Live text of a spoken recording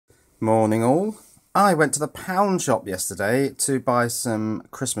Morning all. I went to the pound shop yesterday to buy some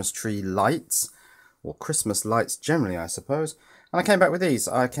Christmas tree lights, or Christmas lights generally I suppose, and I came back with these.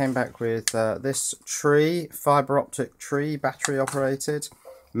 I came back with this tree, fibre optic tree, battery operated,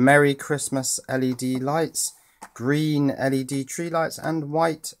 Merry Christmas LED lights, green LED tree lights and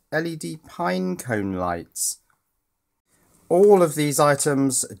white LED pine cone lights. All of these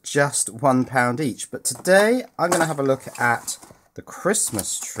items just £1 each, but today I'm going to have a look at the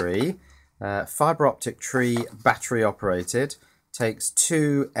Christmas tree, fibre optic tree, battery operated, takes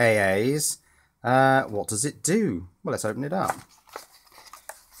 2 AAs. What does it do? Well, let's open it up.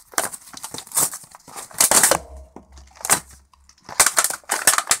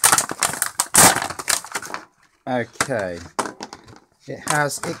 Okay, it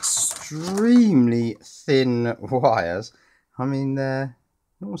has extremely thin wires. I mean, they're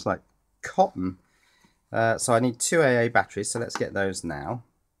almost like cotton. So I need 2 AA batteries, so let's get those now.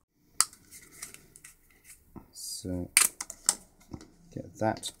 So get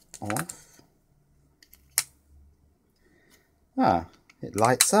that off. Ah, it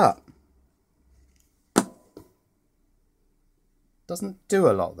lights up. Doesn't do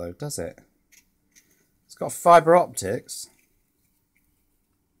a lot though, does it? It's got fibre optics.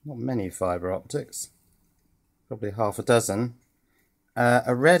 Not many fibre optics. Probably half a dozen.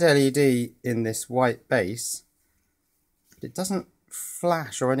 A red LED in this white base, but it doesn't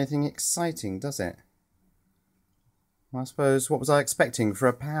flash or anything exciting, does it? I suppose, what was I expecting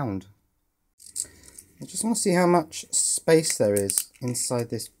for £1? I just want to see how much space there is inside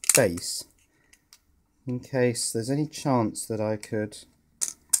this base, in case there's any chance that I could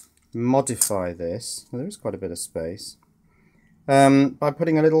modify this. Well, there is quite a bit of space, by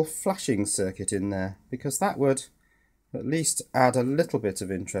putting a little flashing circuit in there, because that would at least add a little bit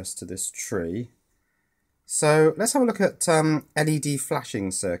of interest to this tree. So let's have a look at LED flashing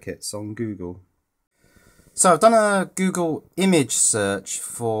circuits on Google. So I've done a Google image search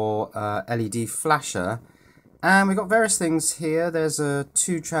for LED flasher, and we've got various things here. There's a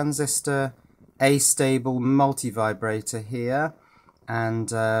 2 transistor A-stable multi-vibrator here, and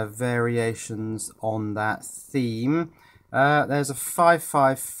variations on that theme. There's a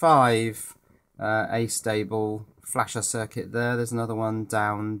 555 A-stable flasher circuit there. There's another one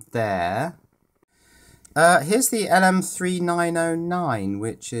down there. Here's the LM3909,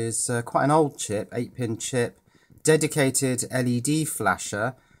 which is quite an old chip, 8-pin chip, dedicated LED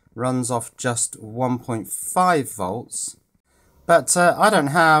flasher, runs off just 1.5 volts. But I don't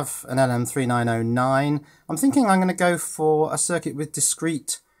have an LM3909. I'm thinking I'm going to go for a circuit with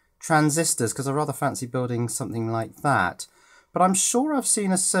discrete transistors, because I rather fancy building something like that. But I'm sure I've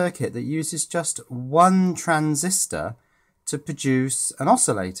seen a circuit that uses just 1 transistor to produce an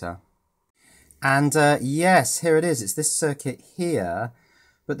oscillator. And yes, here it is. It's this circuit here.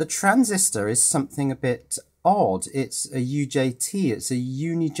 But the transistor is something a bit odd. It's a UJT. It's a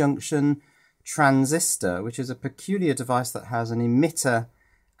unijunction transistor, which is a peculiar device that has an emitter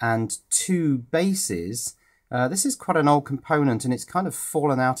and 2 bases. This is quite an old component, and it's kind of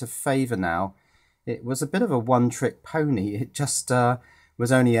fallen out of favour now. It was a bit of a one-trick pony. It just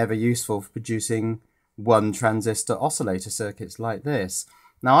was only ever useful for producing 1 transistor oscillator circuits like this.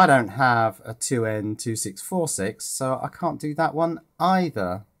 Now I don't have a 2N2646, so I can't do that one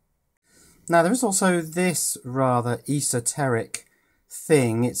either. Now there is also this rather esoteric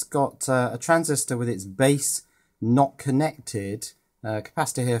thing. It's got a transistor with its base not connected,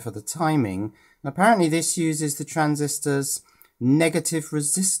 capacitor here for the timing. And apparently this uses the transistor's negative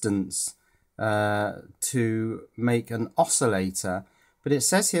resistance to make an oscillator, but it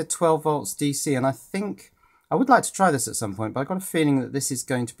says here 12 volts DC, and I think I would like to try this at some point, but I've got a feeling that this is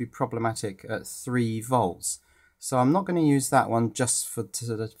going to be problematic at 3 volts, so I'm not going to use that one just for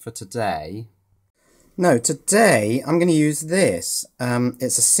today. No, today I'm going to use this.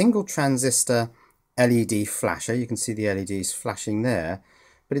 It's a single transistor LED flasher. You can see the LEDs flashing there,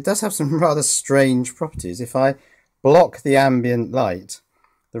 but it does have some rather strange properties. If I block the ambient light,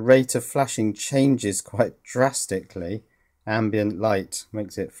 the rate of flashing changes quite drastically. Ambient light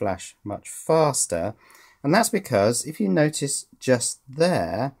makes it flash much faster. And that's because, if you notice just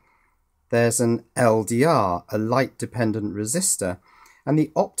there, there's an LDR, a light-dependent resistor. And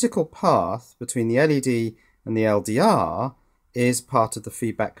the optical path between the LED and the LDR is part of the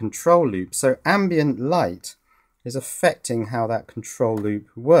feedback control loop. So ambient light is affecting how that control loop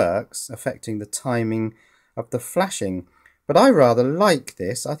works, affecting the timing of the flashing. But I rather like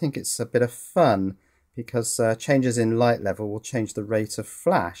this. I think it's a bit of fun, because changes in light level will change the rate of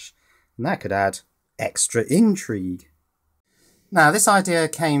flash, and that could add extra intrigue. Now this idea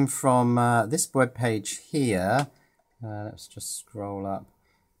came from this web page here. Let's just scroll up.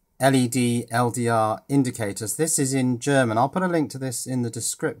 LED LDR indicators. This is in German. I'll put a link to this in the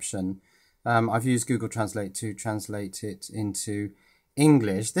description. I've used Google Translate to translate it into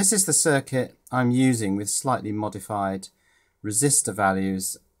English. This is the circuit I'm using with slightly modified resistor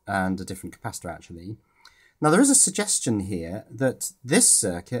values and a different capacitor actually. Now there is a suggestion here that this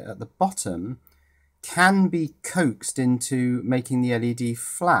circuit at the bottom can be coaxed into making the LED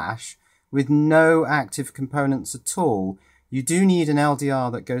flash with no active components at all. You do need an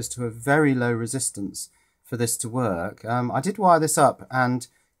LDR that goes to a very low resistance for this to work. I did wire this up and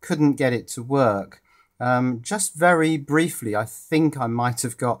couldn't get it to work. Just very briefly, I think I might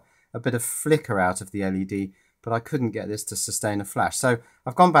have got a bit of flicker out of the LED, but I couldn't get this to sustain a flash. So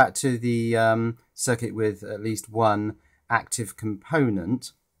I've gone back to the circuit with at least one active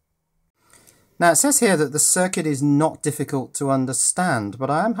component. Now it says here that the circuit is not difficult to understand,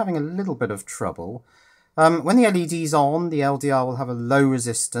 but I am having a little bit of trouble. When the LED is on, the LDR will have a low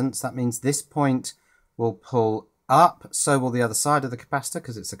resistance. That means this point will pull up, so will the other side of the capacitor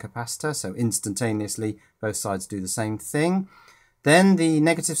because it's a capacitor, so instantaneously both sides do the same thing. Then the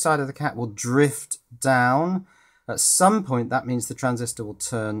negative side of the cap will drift down. At some point that means the transistor will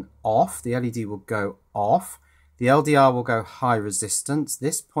turn off, the LED will go off, the LDR will go high resistance.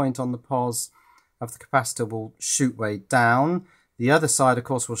 This point on the pos of the capacitor will shoot way down. The other side of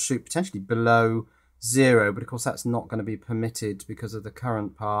course will shoot potentially below 0, but of course that's not going to be permitted because of the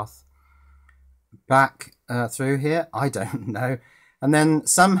current path back through here. I don't know. And then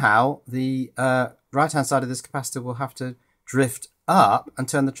somehow the right hand side of this capacitor will have to drift up and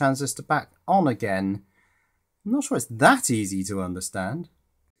turn the transistor back on again. I'm not sure it's that easy to understand,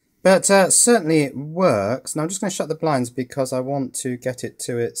 but certainly it works. Now I'm just going to shut the blinds because I want to get it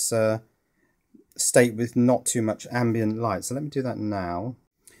to its state with not too much ambient light. So let me do that now.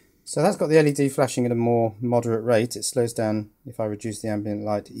 So that's got the LED flashing at a more moderate rate. It slows down if I reduce the ambient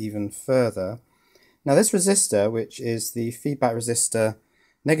light even further. Now this resistor, which is the feedback resistor,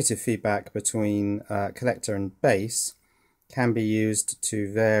 negative feedback between collector and base, can be used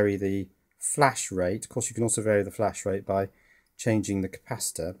to vary the flash rate. Of course you can also vary the flash rate by changing the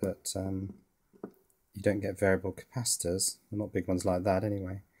capacitor, but you don't get variable capacitors. They're not big ones like that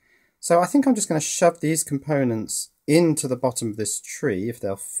anyway. So I think I'm just going to shove these components into the bottom of this tree, if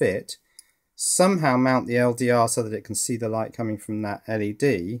they'll fit, somehow mount the LDR so that it can see the light coming from that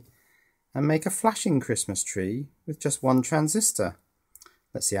LED, and make a flashing Christmas tree with just one transistor.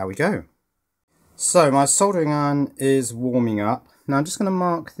 Let's see how we go. So my soldering iron is warming up. Now I'm just going to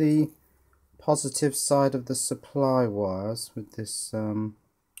mark the positive side of the supply wires with this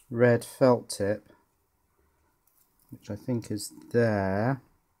red felt tip, which I think is there,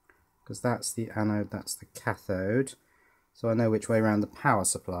 because that's the anode, that's the cathode, so I know which way around the power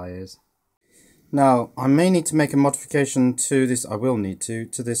supply is. Now I may need to make a modification to this, I will need to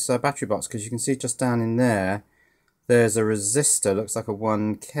this battery box, because you can see just down in there there's a resistor, looks like a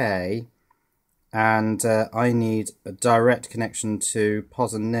 1K, and I need a direct connection to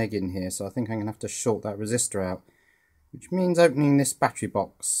pos and neg in here, so I think I'm going to have to short that resistor out, which means opening this battery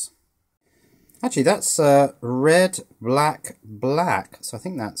box. Actually that's red, black, black, so I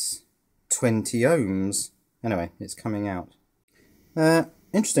think that's 20 ohms. Anyway, it's coming out.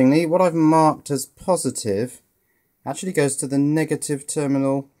 Interestingly, what I've marked as positive actually goes to the negative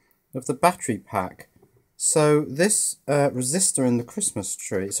terminal of the battery pack. So this resistor in the Christmas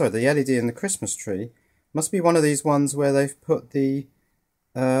tree, sorry, the LED in the Christmas tree, must be one of these ones where they've put the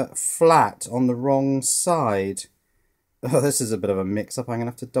flat on the wrong side. Oh, this is a bit of a mix-up. I'm going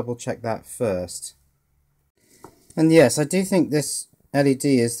to have to double check that first. And yes, I do think this LED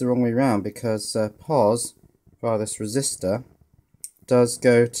is the wrong way round, because pos, via this resistor, does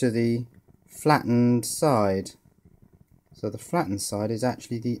go to the flattened side. So the flattened side is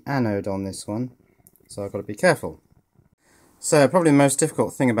actually the anode on this one, so I've got to be careful. So probably the most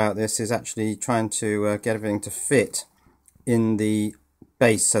difficult thing about this is actually trying to get everything to fit in the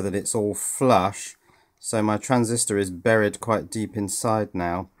base so that it's all flush. So my transistor is buried quite deep inside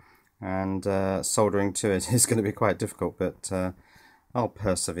now, and soldering to it is going to be quite difficult, but I'll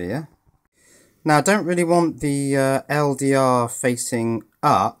persevere. Now I don't really want the LDR facing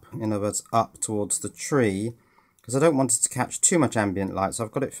up, in other words up towards the tree, because I don't want it to catch too much ambient light, so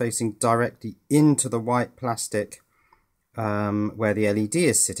I've got it facing directly into the white plastic where the LED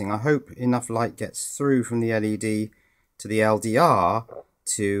is sitting. I hope enough light gets through from the LED to the LDR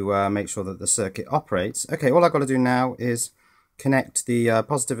to make sure that the circuit operates. Okay, all I've got to do now is connect the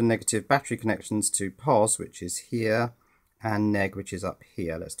positive and negative battery connections to pos, which is here, and neg, which is up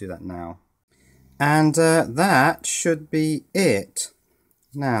here. Let's do that now. And that should be it.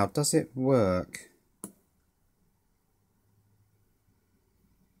 Now, does it work?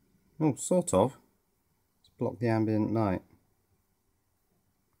 Oh, sort of. Let's block the ambient light.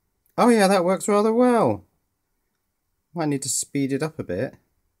 Oh yeah, that works rather well. Might need to speed it up a bit.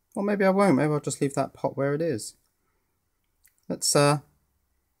 Or maybe I won't. Maybe I'll just leave that pot where it is. Let's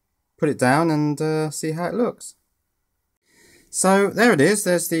put it down and see how it looks. So there it is.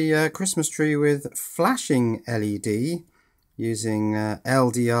 There's the Christmas tree with flashing LED using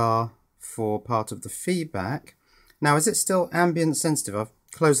LDR for part of the feedback. Now, is it still ambient sensitive? I've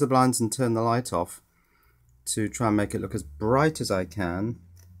closed the blinds and turned the light off to try and make it look as bright as I can.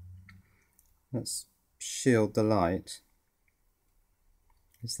 Let's shield the light.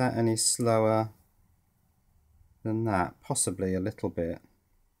 Is that any slower than that? Possibly a little bit.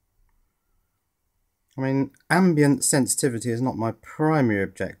 I mean, ambient sensitivity is not my primary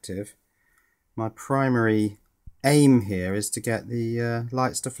objective. My primary aim here is to get the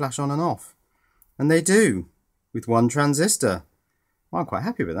lights to flash on and off. And they do, with one transistor. Well, I'm quite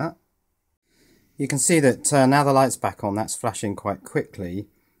happy with that. You can see that now the light's back on, that's flashing quite quickly.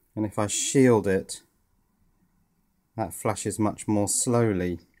 And if I shield it, that flashes much more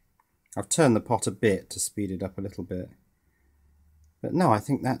slowly. I've turned the pot a bit to speed it up a little bit. But no, I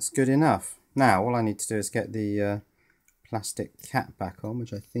think that's good enough. Now, all I need to do is get the plastic cap back on,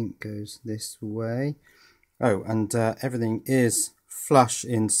 which I think goes this way. Oh, and everything is flush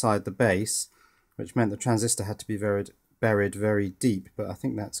inside the base, which meant the transistor had to be buried very deep, but I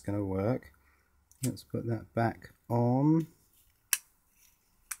think that's going to work. Let's put that back on.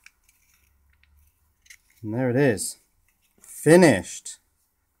 And there it is. Finished.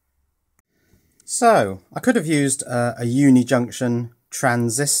 So, I could have used a unijunction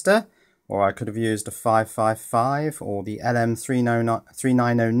transistor, or I could have used a 555 or the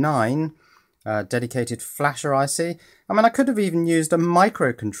LM3909 dedicated flasher IC. I mean, I could have even used a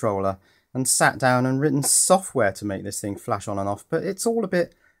microcontroller and sat down and written software to make this thing flash on and off, but it's all a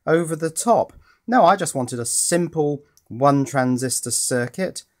bit over the top. No, I just wanted a simple one transistor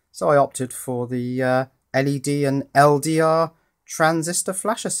circuit, so I opted for the LED and LDR transistor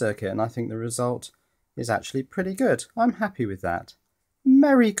flasher circuit, and I think the result is actually pretty good. I'm happy with that.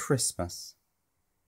 Merry Christmas.